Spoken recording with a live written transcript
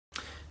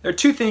There are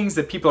two things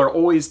that people are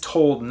always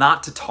told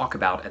not to talk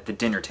about at the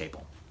dinner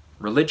table: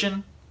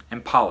 religion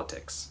and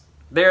politics.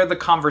 They're the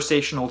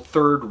conversational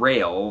third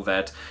rail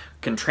that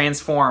can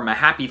transform a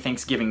happy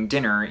Thanksgiving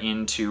dinner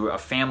into a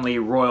family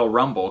Royal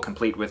Rumble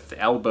complete with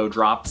elbow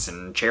drops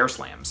and chair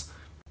slams.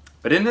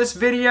 But in this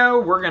video,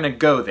 we're going to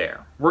go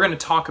there. We're going to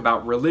talk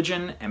about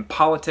religion and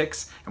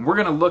politics, and we're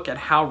going to look at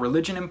how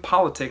religion and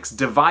politics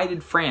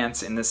divided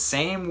France in the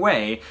same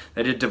way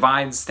that it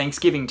divides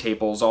Thanksgiving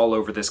tables all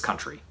over this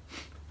country.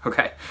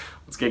 Okay,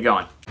 let's get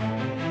going.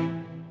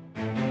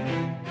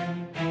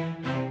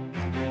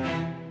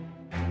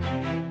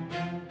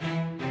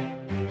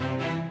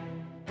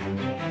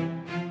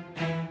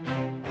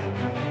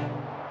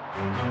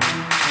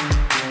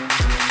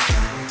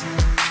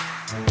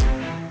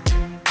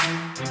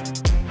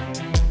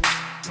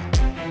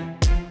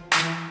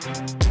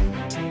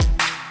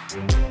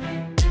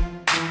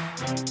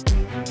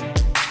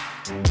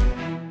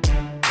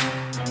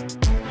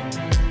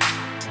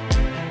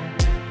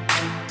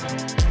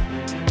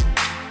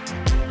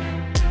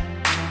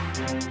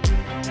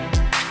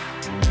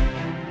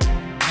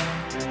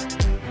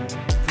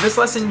 For this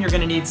lesson, you're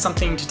going to need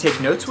something to take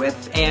notes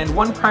with, and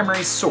one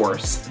primary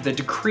source, the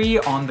Decree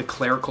on the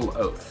Clerical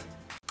Oath.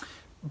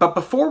 But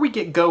before we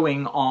get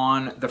going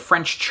on the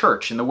French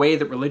Church and the way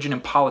that religion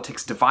and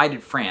politics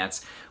divided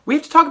France, we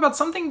have to talk about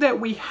something that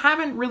we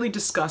haven't really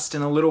discussed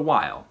in a little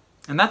while,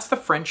 and that's the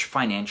French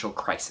financial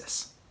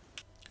crisis.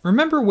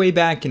 Remember way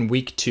back in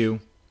week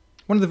 2?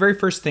 One of the very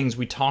first things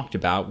we talked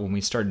about when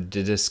we started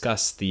to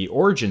discuss the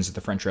origins of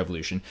the French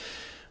Revolution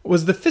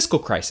was the fiscal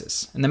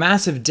crisis and the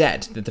massive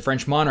debt that the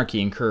French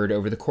monarchy incurred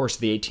over the course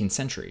of the 18th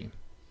century.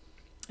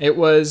 It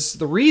was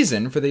the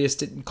reason for the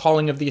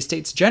calling of the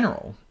Estates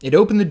General. It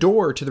opened the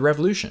door to the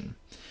revolution.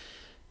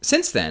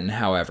 Since then,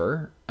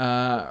 however,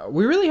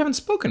 we really haven't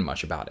spoken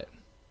much about it.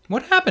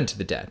 What happened to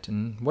the debt,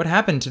 and what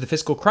happened to the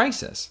fiscal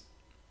crisis?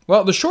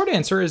 Well, the short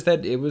answer is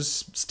that it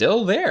was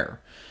still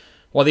there.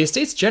 While the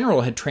Estates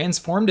General had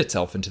transformed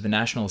itself into the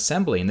National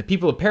Assembly, and the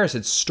people of Paris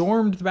had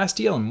stormed the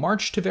Bastille and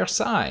marched to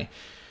Versailles,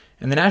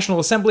 and the National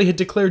Assembly had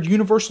declared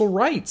universal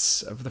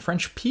rights of the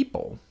French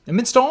people,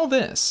 amidst all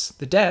this,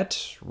 the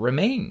debt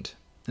remained.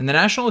 And the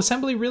National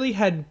Assembly really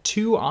had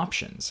two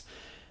options.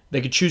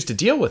 They could choose to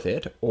deal with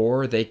it,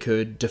 or they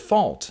could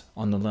default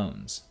on the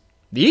loans.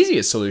 The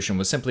easiest solution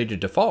was simply to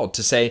default,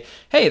 to say,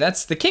 hey,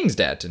 that's the king's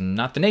debt and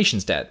not the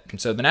nation's debt, and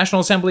so the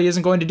National Assembly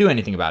isn't going to do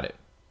anything about it.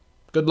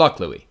 Good luck,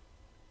 Louis.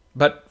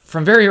 But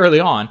from very early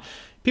on,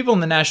 people in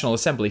the National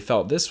Assembly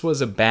felt this was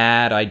a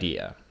bad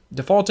idea.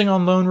 Defaulting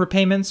on loan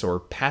repayments or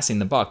passing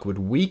the buck would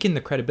weaken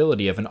the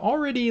credibility of an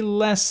already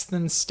less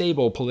than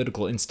stable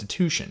political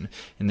institution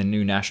in the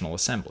new National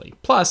Assembly.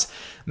 Plus,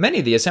 many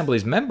of the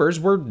Assembly's members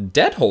were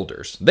debt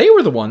holders. They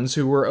were the ones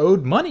who were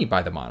owed money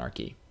by the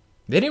monarchy.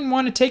 They didn't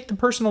want to take the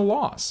personal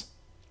loss.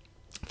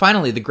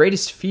 Finally, the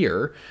greatest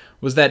fear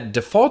was that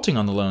defaulting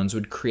on the loans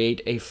would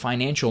create a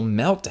financial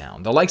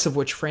meltdown, the likes of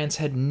which France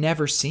had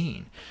never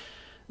seen.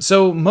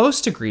 So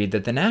most agreed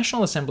that the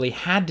National Assembly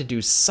had to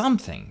do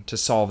something to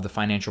solve the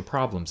financial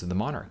problems of the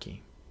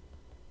monarchy.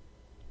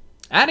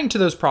 Adding to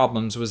those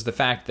problems was the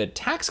fact that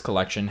tax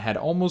collection had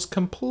almost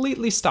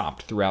completely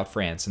stopped throughout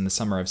France in the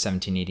summer of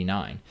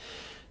 1789.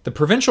 The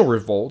provincial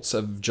revolts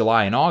of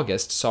July and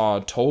August saw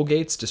toll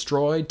gates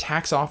destroyed,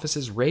 tax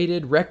offices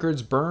raided,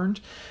 records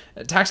burned.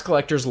 Tax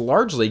collectors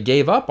largely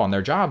gave up on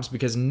their jobs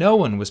because no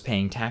one was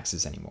paying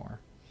taxes anymore.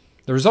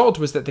 The result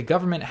was that the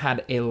government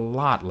had a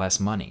lot less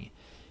money.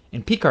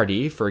 In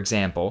Picardy, for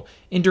example,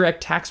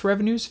 indirect tax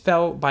revenues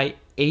fell by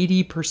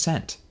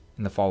 80%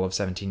 in the fall of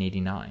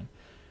 1789.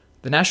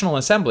 The National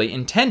Assembly,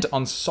 intent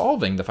on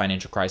solving the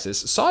financial crisis,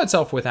 saw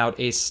itself without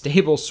a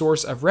stable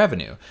source of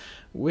revenue,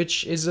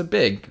 which is a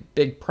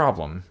big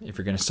problem if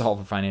you're going to solve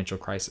a financial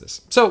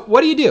crisis. So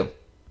what do?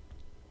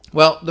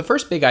 Well, the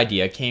first big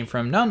idea came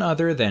from none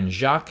other than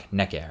Jacques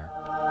Necker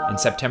in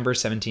September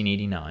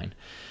 1789.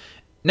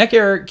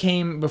 Necker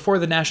came before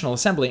the National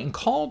Assembly and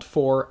called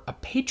for a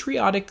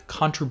patriotic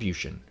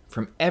contribution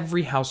from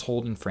every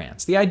household in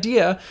France. The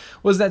idea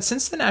was that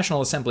since the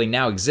National Assembly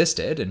now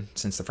existed, and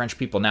since the French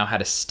people now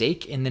had a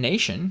stake in the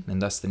nation,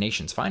 and thus the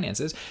nation's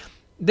finances,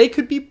 they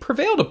could be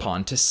prevailed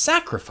upon to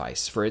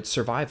sacrifice for its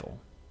survival.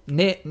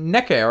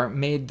 Necker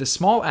made the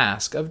small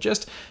ask of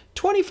just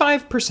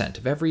 25%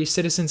 of every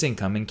citizen's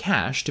income in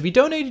cash to be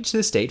donated to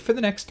the state for the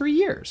next 3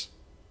 years.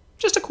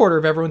 Just a quarter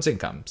of everyone's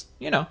incomes.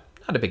 Not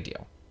a big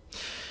deal.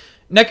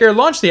 Necker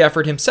launched the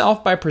effort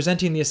himself by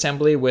presenting the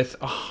assembly with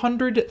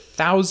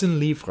 100,000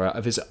 livres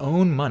of his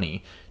own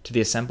money to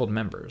the assembled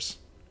members.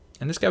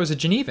 And this guy was a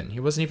Genevan. He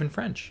wasn't even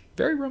French.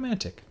 Very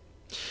romantic.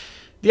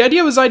 The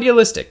idea was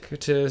idealistic,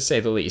 to say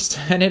the least,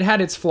 and it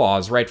had its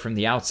flaws right from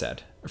the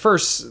outset.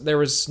 First, there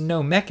was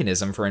no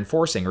mechanism for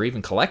enforcing or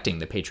even collecting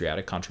the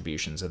patriotic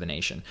contributions of the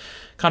nation.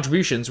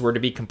 Contributions were to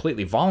be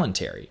completely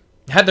voluntary.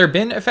 Had there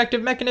been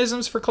effective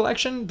mechanisms for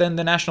collection, then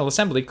the National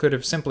Assembly could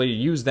have simply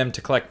used them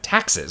to collect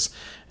taxes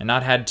and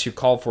not had to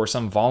call for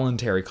some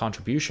voluntary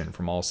contribution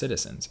from all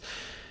citizens.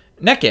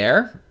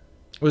 Necker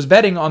was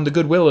betting on the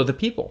goodwill of the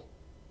people.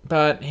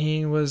 But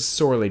he was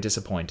sorely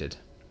disappointed.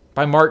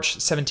 By March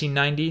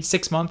 1790,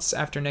 6 months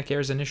after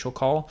Necker's initial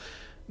call,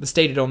 the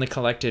state had only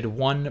collected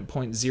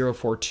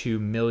 1.042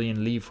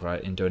 million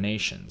livres in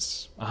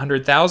donations,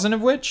 100,000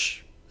 of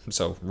which,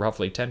 so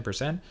roughly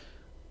 10%,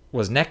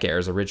 was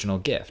Necker's original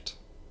gift.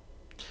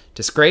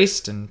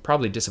 Disgraced and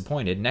probably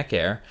disappointed,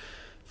 Necker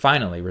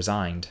finally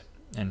resigned,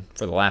 and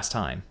for the last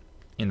time,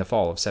 in the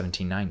fall of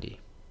 1790.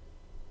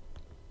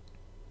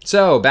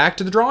 So, back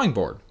to the drawing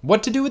board.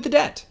 What to do with the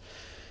debt?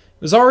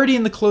 It was already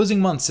in the closing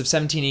months of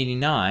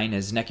 1789,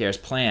 as Necker's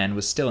plan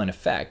was still in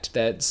effect,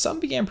 that some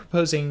began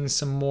proposing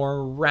some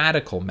more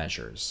radical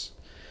measures.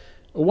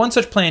 One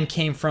such plan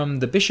came from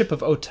the Bishop of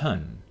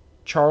Autun,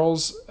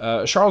 Charles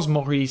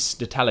Maurice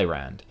de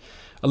Talleyrand,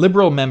 a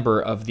liberal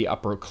member of the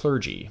upper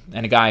clergy,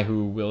 and a guy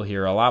who we'll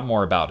hear a lot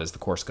more about as the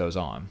course goes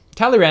on.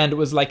 Talleyrand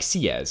was like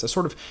Sieyès, a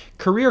sort of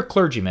career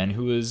clergyman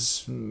who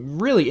was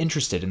really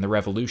interested in the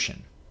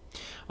revolution.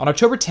 On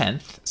October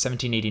 10th,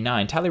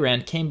 1789,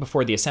 Talleyrand came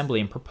before the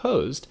Assembly and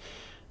proposed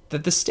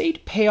that the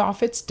state pay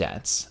off its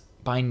debts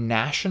by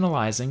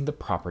nationalizing the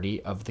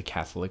property of the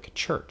Catholic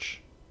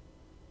Church.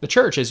 The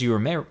Church, as you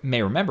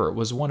may remember,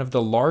 was one of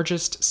the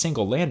largest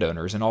single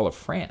landowners in all of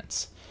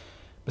France.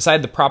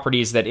 Beside the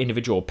properties that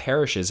individual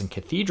parishes and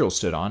cathedrals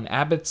stood on,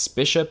 abbots,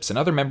 bishops, and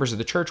other members of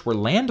the church were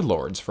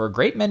landlords for a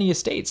great many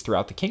estates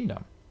throughout the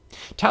kingdom.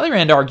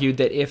 Talleyrand argued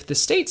that if the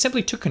state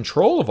simply took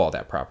control of all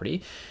that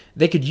property,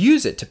 they could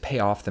use it to pay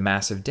off the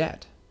massive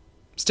debt.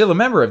 Still a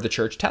member of the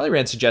church,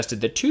 Talleyrand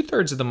suggested that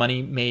 2/3 of the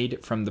money made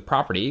from the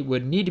property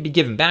would need to be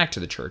given back to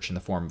the church in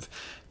the form of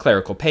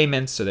clerical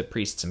payments so that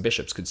priests and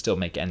bishops could still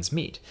make ends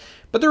meet.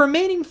 But the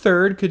remaining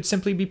third could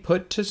simply be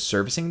put to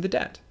servicing the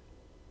debt.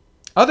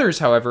 Others,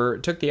 however,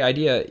 took the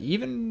idea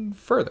even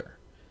further.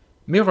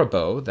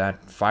 Mirabeau,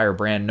 that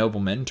firebrand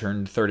nobleman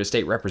turned Third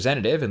Estate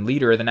representative and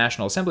leader of the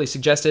National Assembly,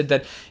 suggested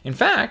that, in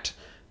fact,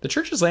 the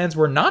church's lands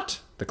were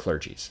not the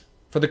clergy's,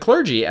 for the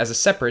clergy, as a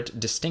separate,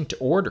 distinct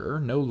order,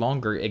 no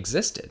longer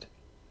existed.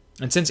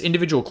 And since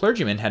individual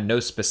clergymen had no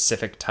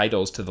specific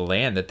titles to the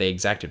land that they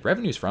exacted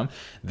revenues from,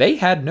 they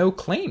had no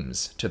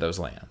claims to those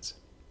lands.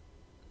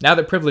 Now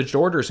that privileged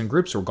orders and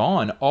groups were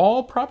gone,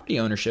 all property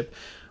ownership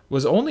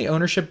was only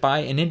ownership by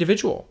an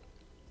individual.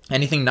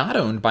 Anything not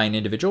owned by an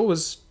individual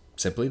was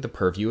simply the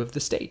purview of the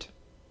state.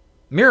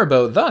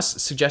 Mirabeau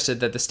thus suggested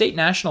that the state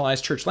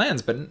nationalize church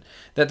lands, but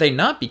that they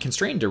not be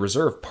constrained to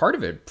reserve part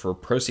of it for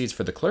proceeds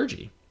for the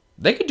clergy.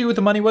 They could do with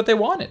the money what they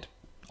wanted.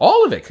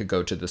 All of it could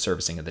go to the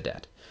servicing of the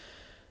debt.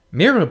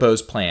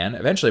 Mirabeau's plan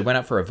eventually went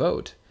up for a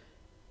vote,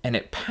 and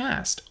it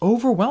passed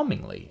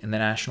overwhelmingly in the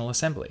National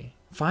Assembly,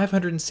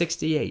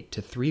 568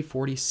 to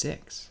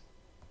 346.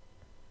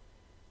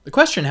 The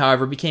question,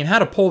 however, became how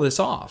to pull this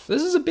off.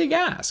 This is a big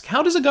ask.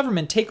 How does a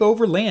government take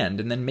over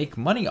land and then make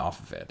money off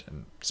of it,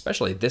 and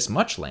especially this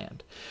much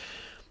land?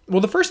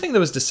 Well, the first thing that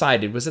was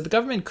decided was that the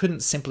government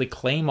couldn't simply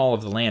claim all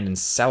of the land and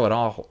sell it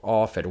all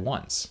off at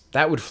once.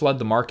 That would flood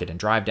the market and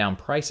drive down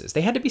prices.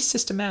 They had to be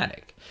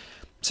systematic.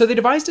 So they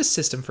devised a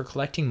system for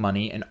collecting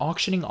money and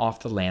auctioning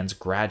off the lands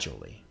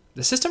gradually.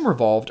 The system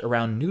revolved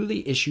around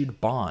newly issued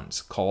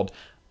bonds called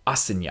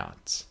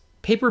assignats,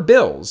 paper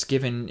bills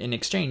given in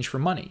exchange for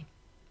money.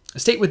 The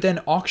state would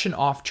then auction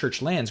off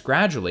church lands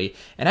gradually,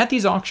 and at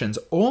these auctions,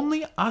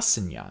 only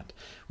assignat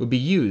would be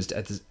used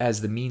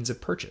as the means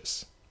of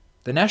purchase.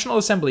 The National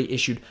Assembly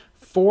issued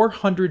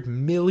 400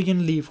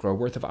 million livres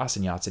worth of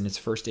assignats in its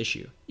first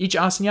issue. Each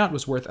assignat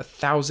was worth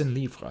 1,000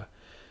 livres.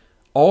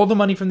 All the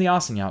money from the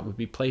assignat would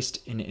be placed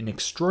in an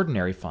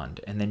extraordinary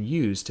fund and then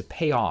used to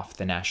pay off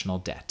the national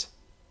debt.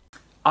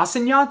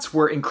 Assignats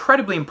were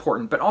incredibly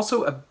important, but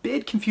also a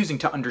bit confusing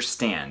to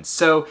understand.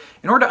 So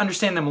in order to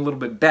understand them a little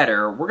bit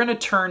better, we're going to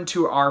turn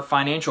to our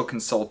financial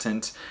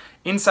consultant,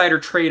 insider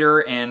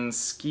trader, and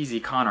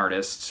skeezy con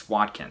artist,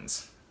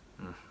 Watkins.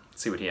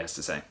 Let's see what he has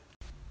to say.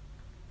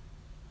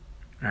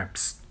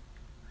 Psst.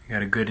 I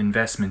got a good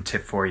investment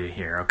tip for you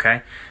here,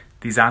 okay?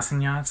 These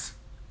assignats,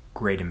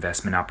 great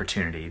investment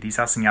opportunity. These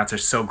assignats are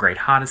so great,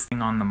 hottest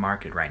thing on the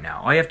market right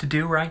now. All you have to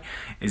do, right,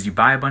 is you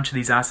buy a bunch of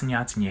these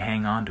assignats and you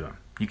hang on to them.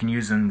 You can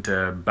use them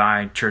to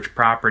buy church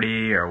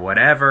property or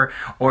whatever,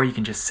 or you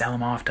can just sell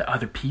them off to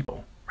other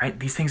people, right?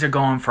 These things are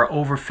going for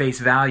over face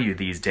value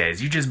these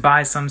days. You just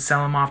buy some,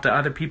 sell them off to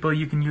other people,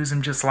 you can use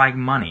them just like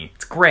money.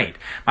 It's great.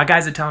 My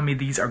guys are telling me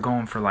these are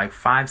going for like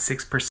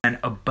 5-6%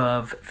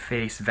 above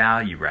face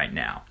value right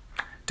now.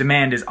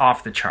 Demand is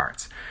off the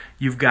charts.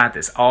 You've got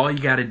this. All you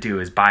got to do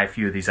is buy a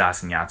few of these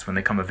assignats when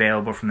they come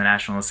available from the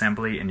National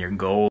Assembly, and you're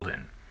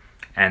golden.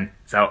 And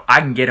so I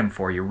can get them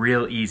for you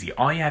real easy.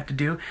 All you have to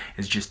do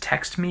is just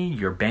text me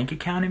your bank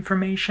account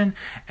information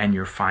and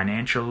your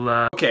financial...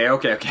 Okay,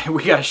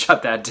 we gotta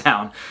shut that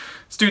down.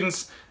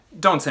 Students,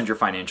 don't send your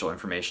financial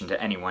information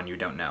to anyone you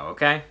don't know,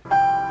 okay?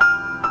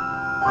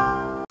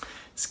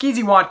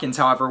 Skeezy Watkins,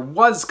 however,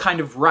 was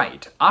kind of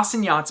right.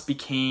 Assignats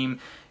became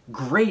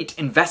great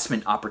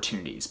investment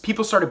opportunities.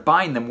 People started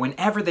buying them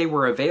whenever they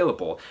were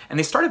available, and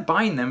they started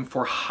buying them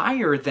for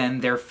higher than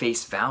their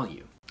face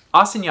value.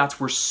 Assignats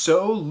were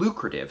so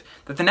lucrative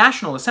that the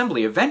National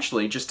Assembly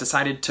eventually just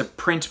decided to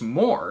print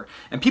more,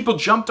 and people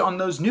jumped on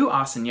those new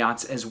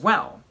assignats as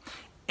well.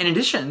 In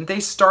addition, they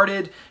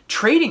started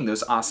trading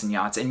those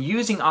assignats and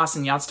using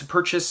assignats to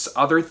purchase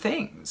other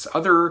things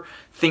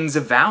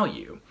of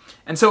value.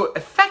 And so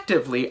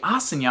effectively,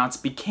 assignats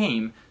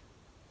became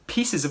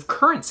pieces of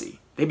currency.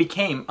 They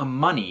became a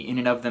money in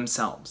and of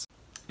themselves.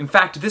 In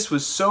fact, this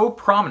was so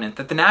prominent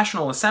that the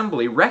National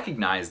Assembly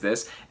recognized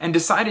this and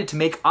decided to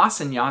make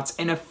assignats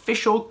an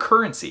official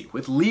currency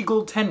with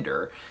legal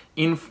tender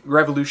in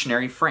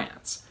revolutionary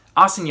France.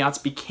 Assignats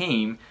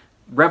became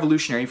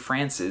revolutionary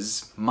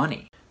France's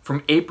money.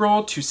 From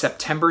April to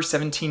September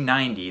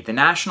 1790, the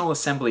National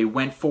Assembly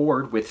went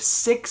forward with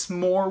 6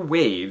 more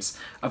waves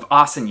of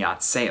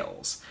assignat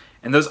sales.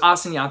 And those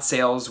assignat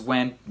sales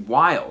went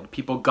wild.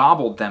 People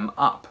gobbled them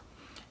up.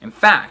 In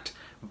fact,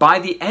 by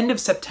the end of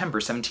September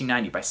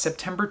 1790, by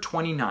September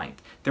 29th,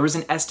 there was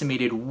an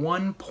estimated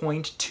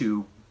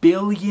 1.2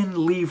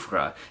 billion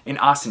livres in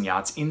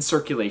assignats in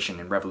circulation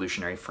in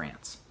revolutionary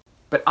France.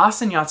 But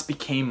assignats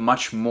became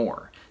much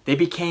more. They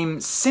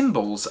became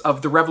symbols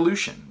of the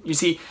revolution. You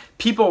see,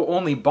 people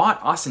only bought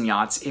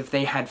assignats if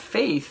they had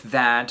faith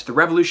that the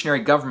revolutionary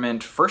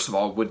government, first of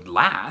all, would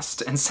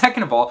last, and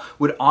second of all,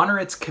 would honor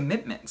its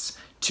commitments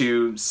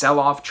to sell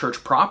off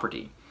church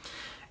property.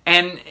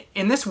 And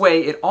in this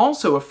way, it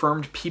also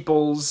affirmed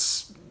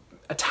people's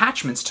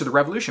attachments to the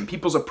revolution,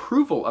 people's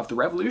approval of the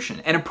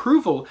revolution, and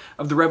approval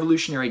of the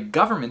revolutionary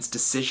government's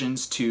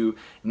decisions to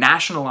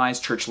nationalize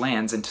church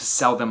lands and to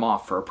sell them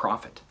off for a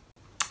profit.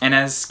 And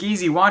as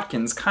Skeezy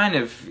Watkins kind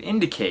of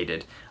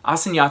indicated,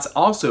 assignats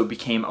also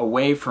became a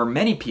way for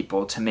many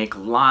people to make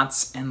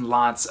lots and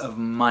lots of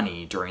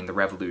money during the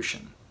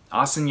revolution.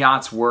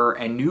 Assignats were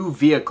a new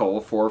vehicle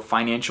for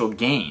financial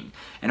gain,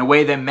 and a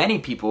way that many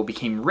people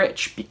became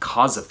rich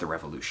because of the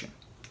revolution.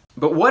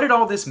 But what did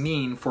all this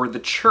mean for the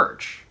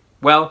church?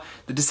 Well,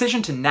 the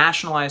decision to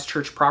nationalize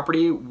church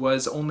property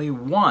was only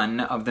one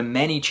of the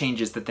many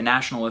changes that the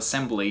National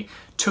Assembly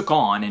took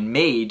on and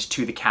made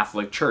to the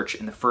Catholic Church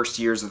in the first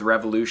years of the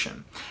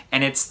Revolution.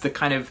 And it's the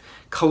kind of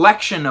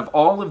collection of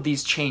all of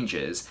these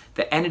changes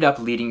that ended up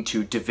leading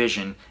to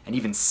division and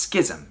even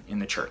schism in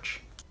the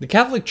church. The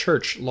Catholic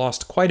Church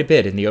lost quite a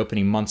bit in the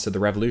opening months of the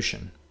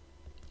Revolution.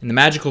 In the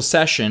magical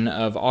session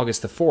of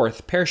August the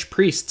 4th, parish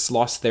priests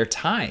lost their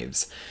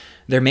tithes,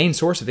 their main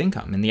source of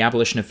income, in the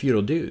abolition of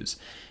feudal dues.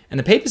 And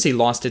the papacy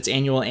lost its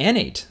annual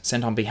annate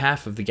sent on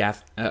behalf of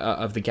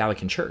the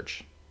Gallican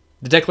Church.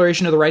 The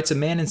Declaration of the Rights of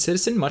Man and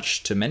Citizen,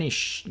 much to many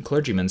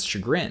clergymen's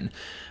chagrin,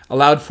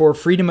 allowed for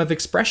freedom of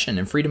expression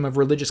and freedom of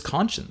religious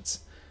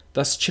conscience,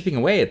 thus chipping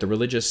away at the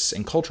religious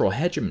and cultural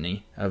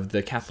hegemony of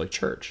the Catholic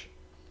Church.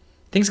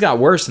 Things got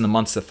worse in the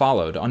months that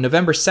followed. On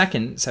November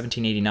 2nd,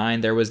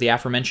 1789, there was the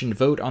aforementioned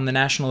vote on the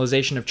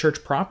nationalization of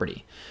church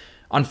property.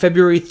 On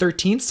February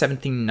 13th,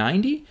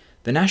 1790,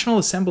 the National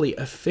Assembly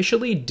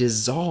officially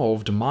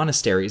dissolved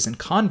monasteries and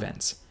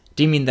convents,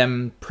 deeming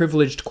them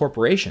privileged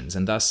corporations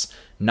and thus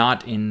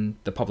not in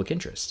the public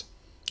interest.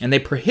 And they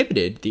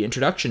prohibited the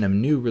introduction of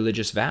new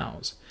religious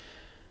vows.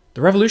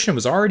 The revolution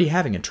was already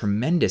having a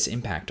tremendous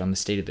impact on the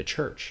state of the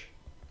church.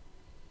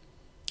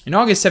 In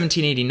August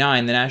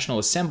 1789, the National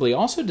Assembly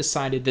also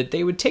decided that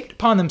they would take it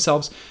upon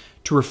themselves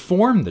to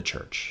reform the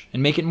church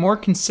and make it more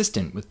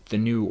consistent with the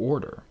new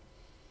order.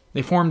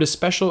 They formed a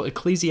special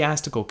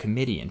ecclesiastical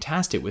committee and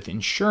tasked it with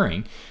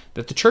ensuring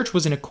that the church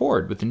was in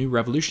accord with the new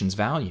revolution's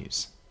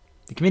values.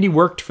 The committee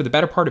worked for the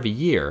better part of a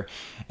year,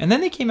 and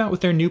then they came out with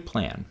their new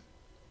plan.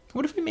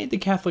 What if we made the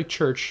Catholic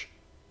Church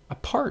a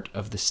part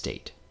of the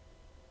state?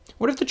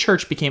 What if the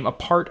church became a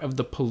part of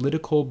the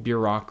political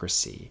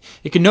bureaucracy?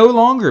 It could no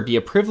longer be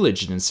a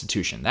privileged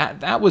institution.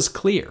 That was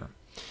clear.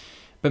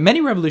 But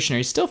many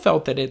revolutionaries still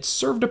felt that it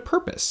served a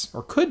purpose,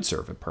 or could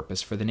serve a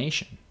purpose for the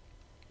nation.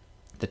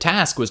 The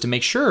task was to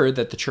make sure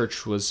that the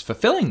church was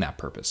fulfilling that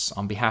purpose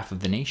on behalf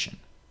of the nation.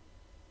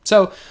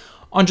 So,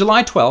 on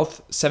July 12th,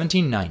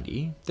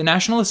 1790, the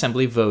National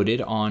Assembly voted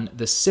on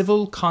the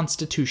Civil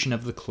Constitution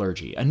of the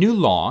Clergy, a new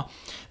law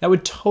that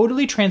would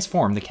totally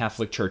transform the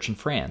Catholic Church in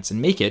France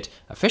and make it,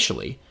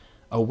 officially,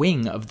 a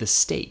wing of the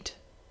state.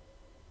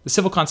 The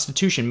Civil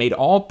Constitution made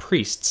all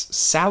priests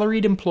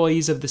salaried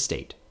employees of the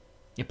state.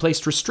 It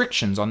placed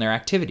restrictions on their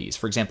activities,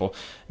 for example,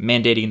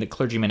 mandating that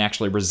clergymen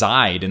actually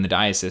reside in the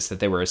diocese that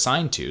they were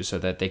assigned to so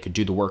that they could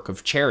do the work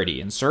of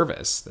charity and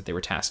service that they were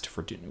tasked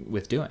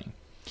with doing.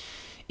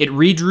 It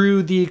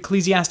redrew the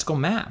ecclesiastical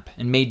map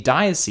and made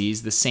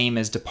dioceses the same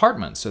as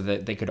departments so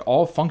that they could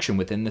all function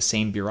within the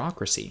same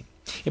bureaucracy.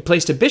 It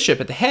placed a bishop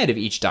at the head of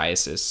each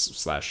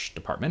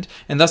diocese/department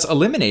and thus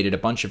eliminated a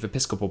bunch of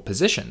episcopal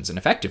positions and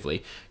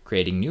effectively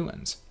creating new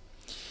ones.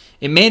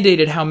 It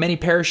mandated how many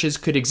parishes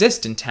could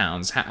exist in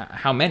towns,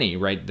 how many,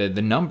 right, the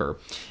number,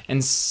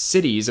 and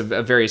cities of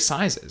various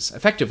sizes,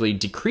 effectively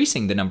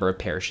decreasing the number of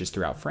parishes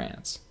throughout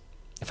France.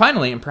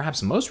 Finally, and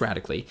perhaps most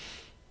radically,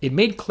 it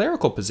made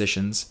clerical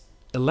positions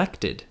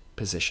elected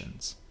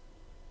positions.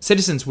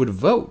 Citizens would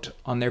vote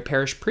on their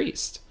parish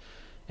priest.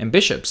 and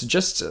bishops,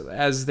 just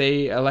as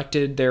they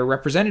elected their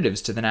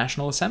representatives to the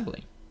National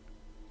Assembly.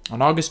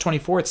 On August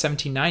 24th,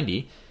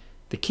 1790,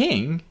 the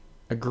king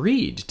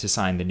agreed to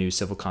sign the new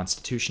civil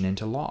constitution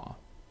into law.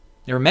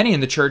 There were many in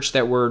the church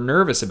that were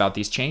nervous about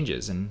these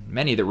changes, and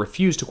many that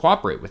refused to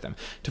cooperate with them.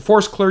 To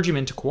force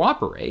clergymen to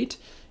cooperate,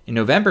 in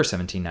November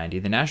 1790,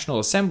 the National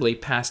Assembly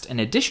passed an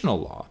additional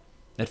law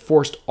that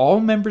forced all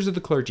members of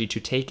the clergy to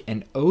take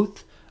an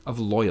oath of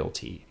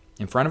loyalty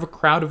in front of a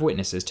crowd of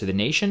witnesses to the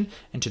nation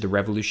and to the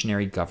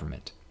revolutionary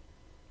government.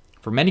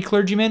 For many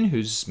clergymen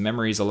whose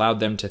memories allowed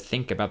them to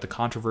think about the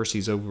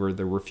controversies over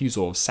the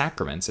refusal of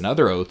sacraments and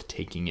other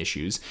oath-taking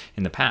issues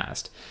in the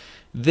past,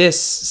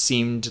 this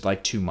seemed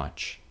like too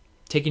much.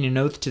 Taking an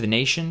oath to the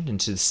nation and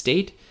to the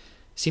state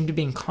seemed to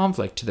be in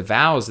conflict to the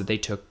vows that they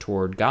took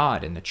toward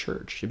God and the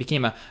church. It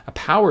became a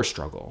power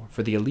struggle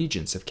for the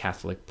allegiance of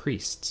Catholic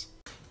priests.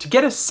 To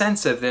get a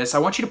sense of this, I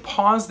want you to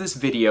pause this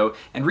video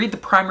and read the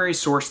primary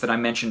source that I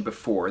mentioned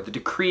before, the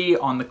Decree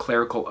on the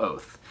Clerical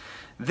Oath.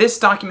 This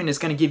document is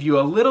going to give you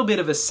a little bit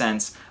of a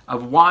sense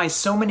of why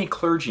so many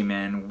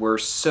clergymen were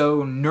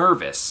so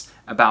nervous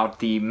about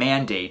the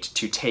mandate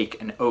to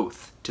take an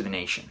oath to the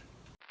nation.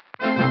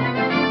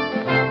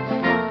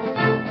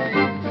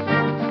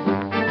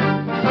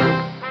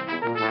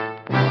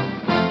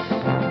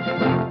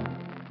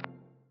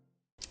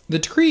 The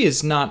decree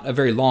is not a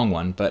very long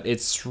one, but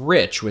it's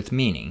rich with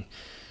meaning.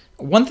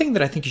 One thing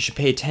that I think you should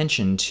pay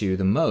attention to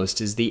the most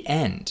is the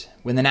end,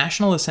 when the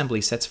National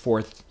Assembly sets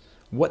forth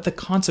what the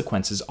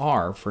consequences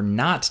are for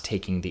not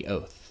taking the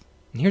oath.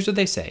 And here's what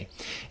they say.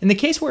 In the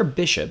case where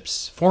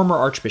bishops, former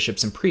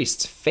archbishops, and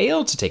priests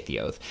fail to take the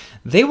oath,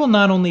 they will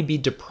not only be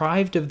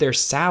deprived of their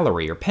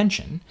salary or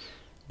pension,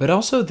 but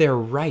also their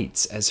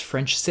rights as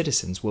French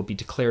citizens will be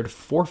declared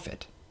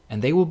forfeit,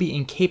 and they will be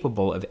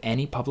incapable of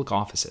any public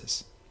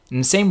offices. In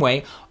the same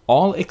way,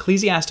 all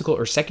ecclesiastical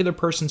or secular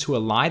persons who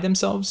ally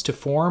themselves to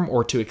form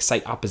or to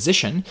excite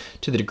opposition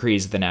to the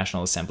decrees of the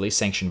National Assembly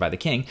sanctioned by the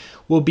king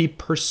will be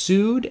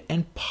pursued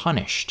and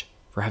punished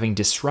for having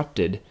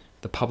disrupted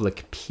the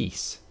public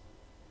peace.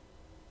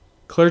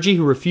 Clergy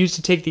who refused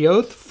to take the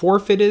oath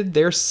forfeited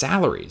their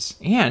salaries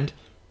and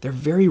their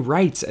very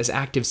rights as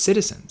active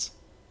citizens.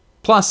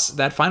 Plus,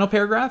 that final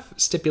paragraph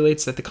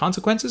stipulates that the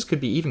consequences could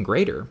be even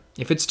greater.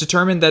 If it's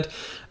determined that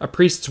a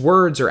priest's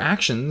words or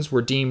actions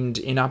were deemed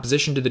in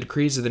opposition to the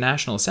decrees of the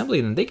National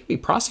Assembly, then they could be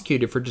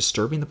prosecuted for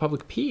disturbing the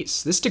public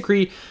peace. This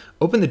decree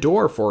opened the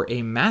door for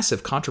a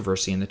massive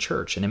controversy in the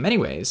church, and in many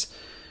ways,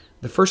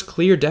 the first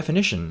clear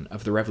definition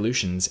of the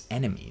Revolution's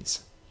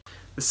enemies.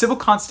 The civil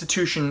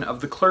constitution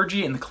of the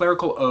clergy and the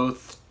clerical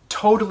oath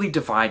totally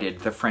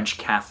divided the French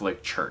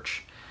Catholic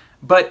Church.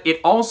 But it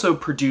also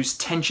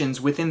produced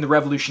tensions within the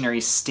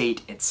revolutionary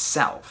state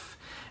itself.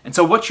 And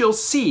so what you'll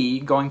see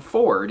going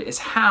forward is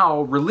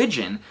how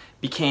religion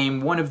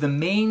became one of the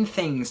main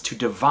things to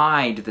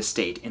divide the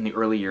state in the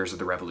early years of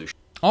the revolution.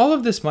 All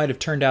of this might have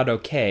turned out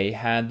okay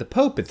had the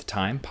Pope at the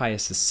time,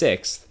 Pius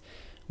VI,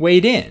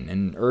 weighed in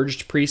and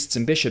urged priests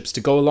and bishops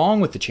to go along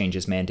with the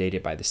changes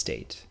mandated by the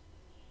state.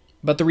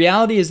 But the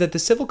reality is that the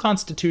civil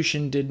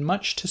constitution did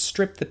much to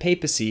strip the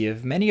papacy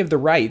of many of the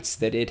rights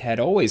that it had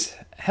always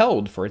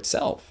held for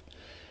itself.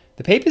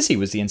 The papacy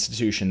was the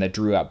institution that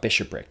drew out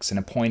bishoprics and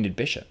appointed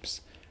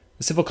bishops.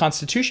 The civil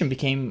constitution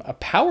became a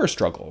power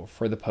struggle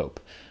for the Pope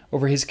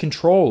over his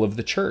control of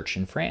the church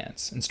in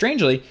France. And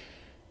strangely,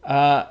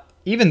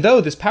 even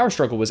though this power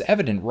struggle was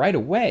evident right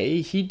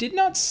away, he did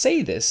not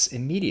say this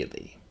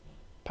immediately.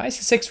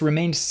 Pius VI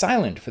remained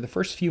silent for the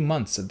first few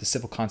months of the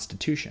civil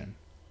constitution.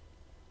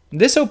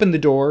 This opened the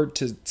door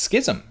to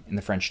schism in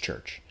the French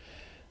church.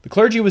 The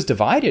clergy was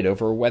divided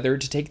over whether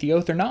to take the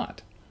oath or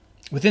not.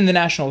 Within the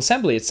National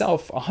Assembly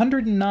itself,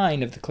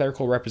 109 of the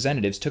clerical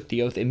representatives took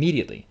the oath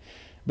immediately,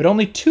 but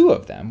only 2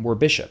 of them were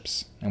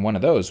bishops, and one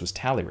of those was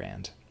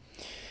Talleyrand.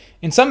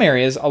 In some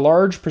areas, a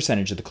large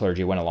percentage of the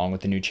clergy went along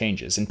with the new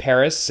changes. In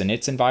Paris and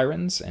its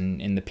environs,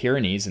 and in the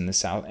Pyrenees in the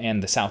south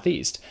and the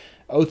southeast,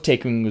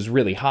 oath-taking was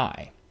really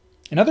high.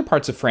 In other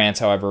parts of France,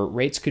 however,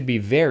 rates could be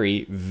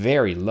very,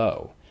 very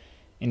low.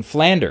 In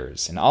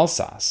Flanders and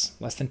Alsace,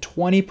 less than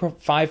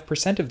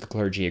 25% of the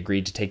clergy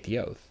agreed to take the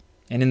oath.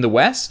 And in the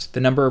West,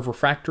 the number of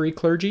refractory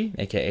clergy,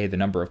 aka the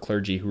number of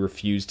clergy who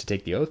refused to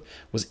take the oath,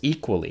 was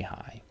equally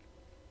high.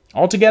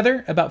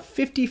 Altogether, about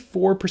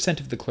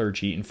 54% of the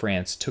clergy in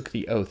France took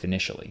the oath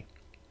initially.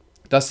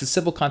 Thus, the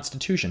civil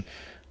constitution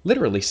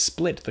literally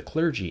split the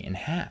clergy in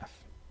half.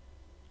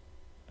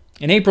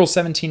 In April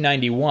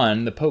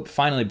 1791, the Pope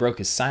finally broke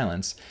his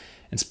silence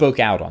and spoke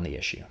out on the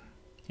issue.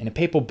 In a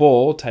papal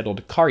bull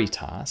titled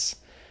Caritas,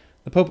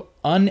 the Pope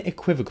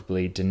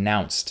unequivocally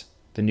denounced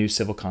the new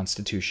civil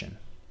constitution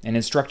and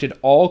instructed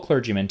all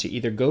clergymen to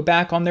either go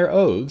back on their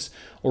oaths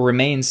or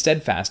remain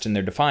steadfast in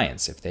their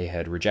defiance if they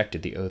had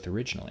rejected the oath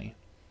originally.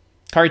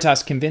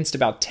 Caritas convinced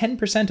about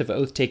 10% of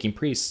oath-taking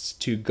priests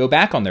to go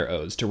back on their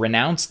oaths, to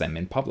renounce them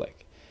in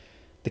public.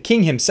 The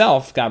king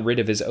himself got rid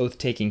of his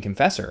oath-taking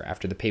confessor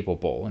after the papal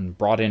bull and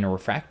brought in a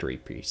refractory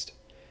priest.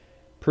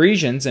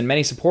 Parisians and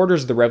many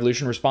supporters of the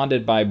revolution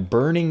responded by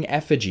burning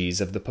effigies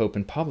of the Pope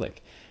in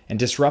public and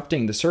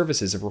disrupting the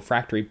services of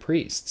refractory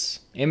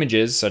priests.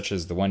 Images, such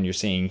as the one you're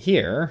seeing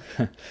here,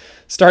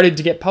 started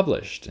to get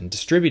published and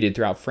distributed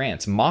throughout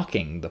France,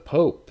 mocking the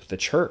Pope, the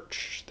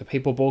Church, the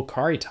Papal Bull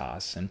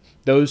Caritas, and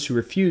those who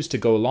refused to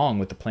go along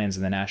with the plans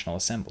of the National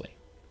Assembly.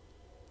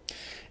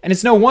 And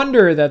it's no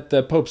wonder that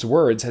the Pope's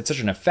words had such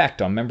an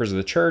effect on members of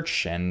the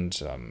Church and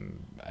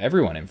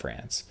everyone in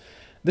France.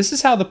 This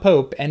is how the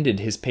Pope ended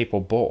his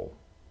papal bull.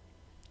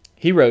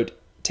 He wrote,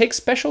 "Take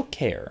special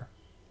care,"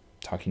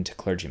 talking to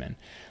clergymen,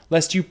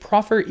 "lest you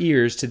proffer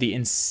ears to the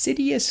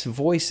insidious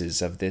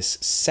voices of this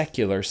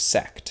secular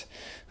sect,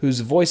 whose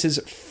voices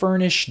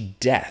furnish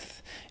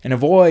death, and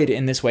avoid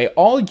in this way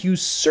all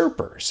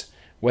usurpers,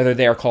 whether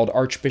they are called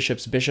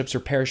archbishops, bishops, or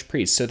parish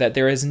priests, so that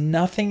there is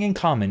nothing in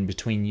common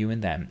between you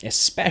and them,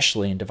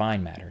 especially in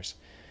divine matters.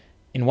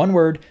 In one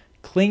word,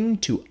 cling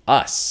to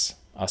us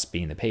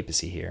being the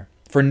papacy here,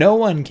 for no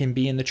one can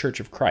be in the Church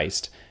of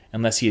Christ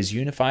unless he is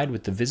unified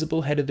with the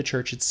visible head of the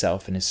Church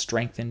itself and is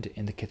strengthened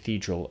in the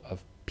Cathedral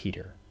of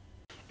Peter."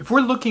 If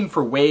we're looking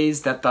for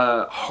ways that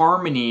the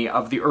harmony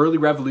of the early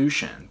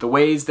revolution, the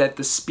ways that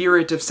the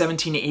spirit of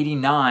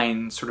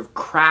 1789 sort of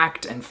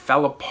cracked and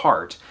fell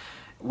apart,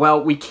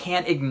 well, we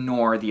can't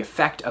ignore the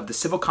effect of the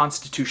civil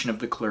constitution of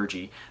the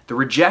clergy, the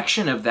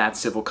rejection of that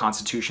civil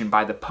constitution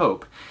by the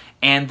Pope,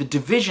 and the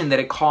division that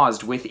it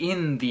caused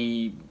within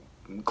the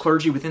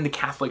clergy, within the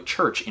Catholic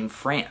Church in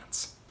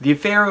France. The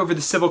affair over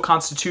the civil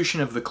constitution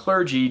of the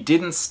clergy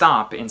didn't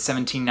stop in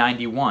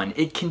 1791.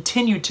 It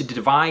continued to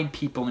divide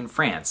people in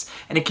France,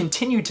 and it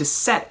continued to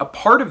set a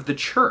part of the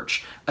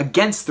church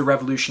against the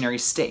revolutionary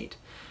state.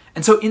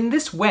 And so in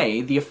this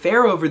way, the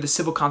affair over the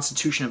civil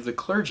constitution of the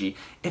clergy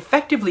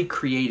effectively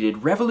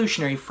created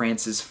revolutionary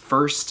France's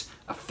first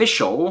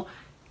official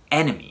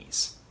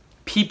enemies,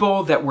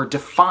 people that were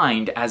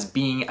defined as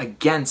being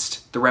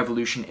against the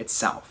revolution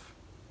itself.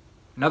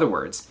 In other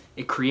words,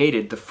 it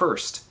created the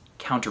first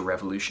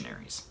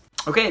counter-revolutionaries.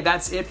 Okay,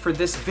 that's it for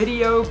this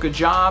video. Good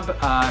job.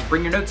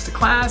 Bring your notes to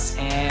class,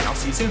 and I'll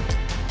see you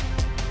soon.